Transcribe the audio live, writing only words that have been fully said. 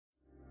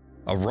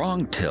A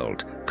wrong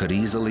tilt could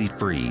easily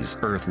freeze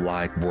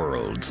Earth-like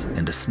worlds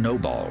into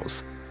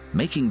snowballs,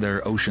 making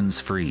their oceans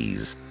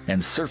freeze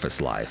and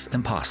surface life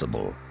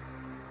impossible.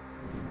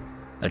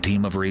 A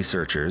team of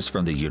researchers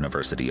from the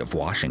University of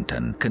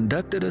Washington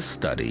conducted a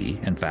study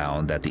and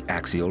found that the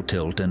axial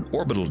tilt and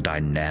orbital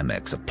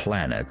dynamics of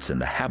planets in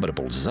the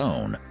habitable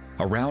zone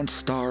around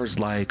stars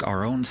like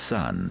our own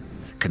Sun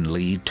can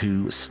lead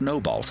to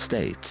snowball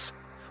states,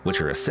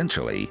 which are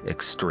essentially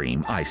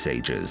extreme ice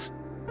ages.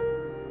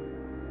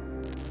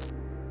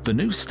 The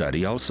new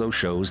study also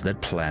shows that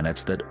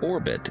planets that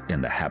orbit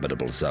in the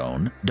habitable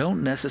zone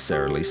don't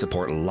necessarily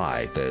support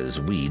life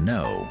as we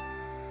know.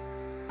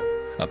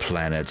 A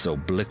planet's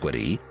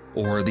obliquity,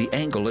 or the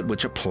angle at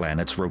which a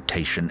planet's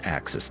rotation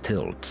axis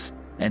tilts,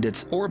 and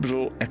its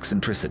orbital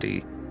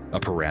eccentricity, a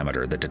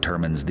parameter that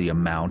determines the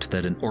amount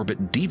that an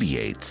orbit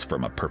deviates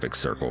from a perfect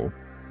circle,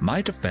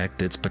 might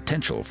affect its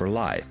potential for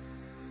life.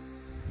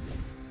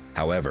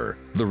 However,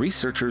 the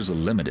researchers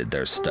limited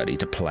their study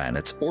to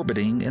planets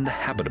orbiting in the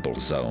habitable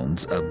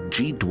zones of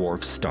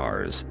G-dwarf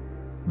stars,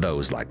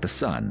 those like the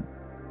Sun.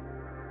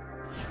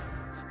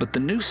 But the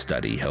new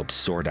study helps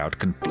sort out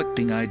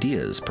conflicting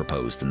ideas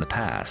proposed in the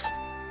past.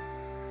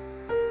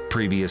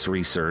 Previous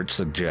research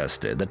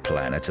suggested that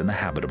planets in the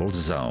habitable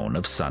zone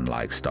of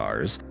Sun-like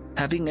stars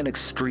having an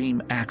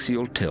extreme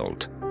axial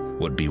tilt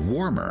would be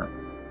warmer,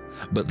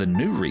 but the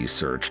new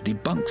research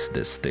debunks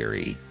this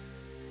theory.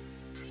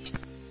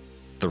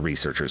 The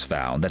researchers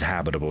found that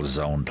habitable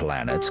zone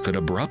planets could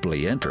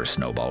abruptly enter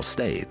snowball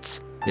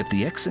states if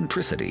the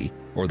eccentricity,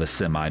 or the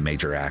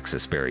semi-major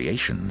axis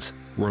variations,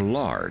 were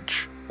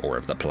large, or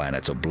if the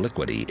planet's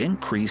obliquity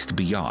increased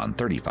beyond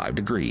 35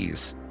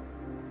 degrees.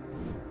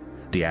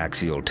 The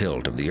axial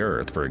tilt of the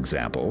Earth, for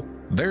example,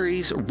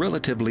 varies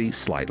relatively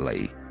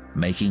slightly,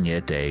 making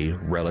it a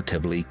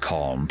relatively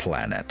calm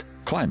planet,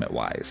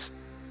 climate-wise.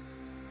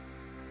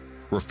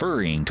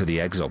 Referring to the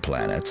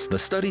exoplanets, the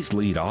study's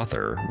lead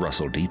author,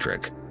 Russell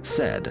Dietrich,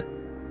 said,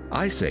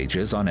 "Ice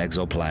ages on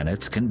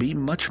exoplanets can be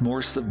much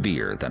more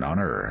severe than on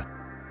Earth.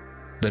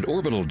 That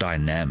orbital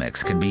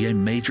dynamics can be a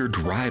major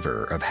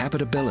driver of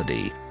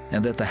habitability,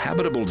 and that the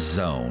habitable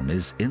zone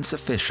is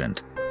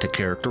insufficient to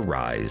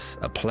characterize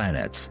a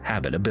planet's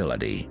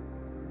habitability."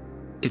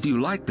 If you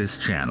like this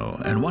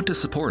channel and want to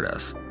support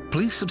us,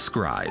 please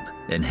subscribe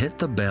and hit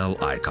the bell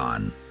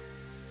icon.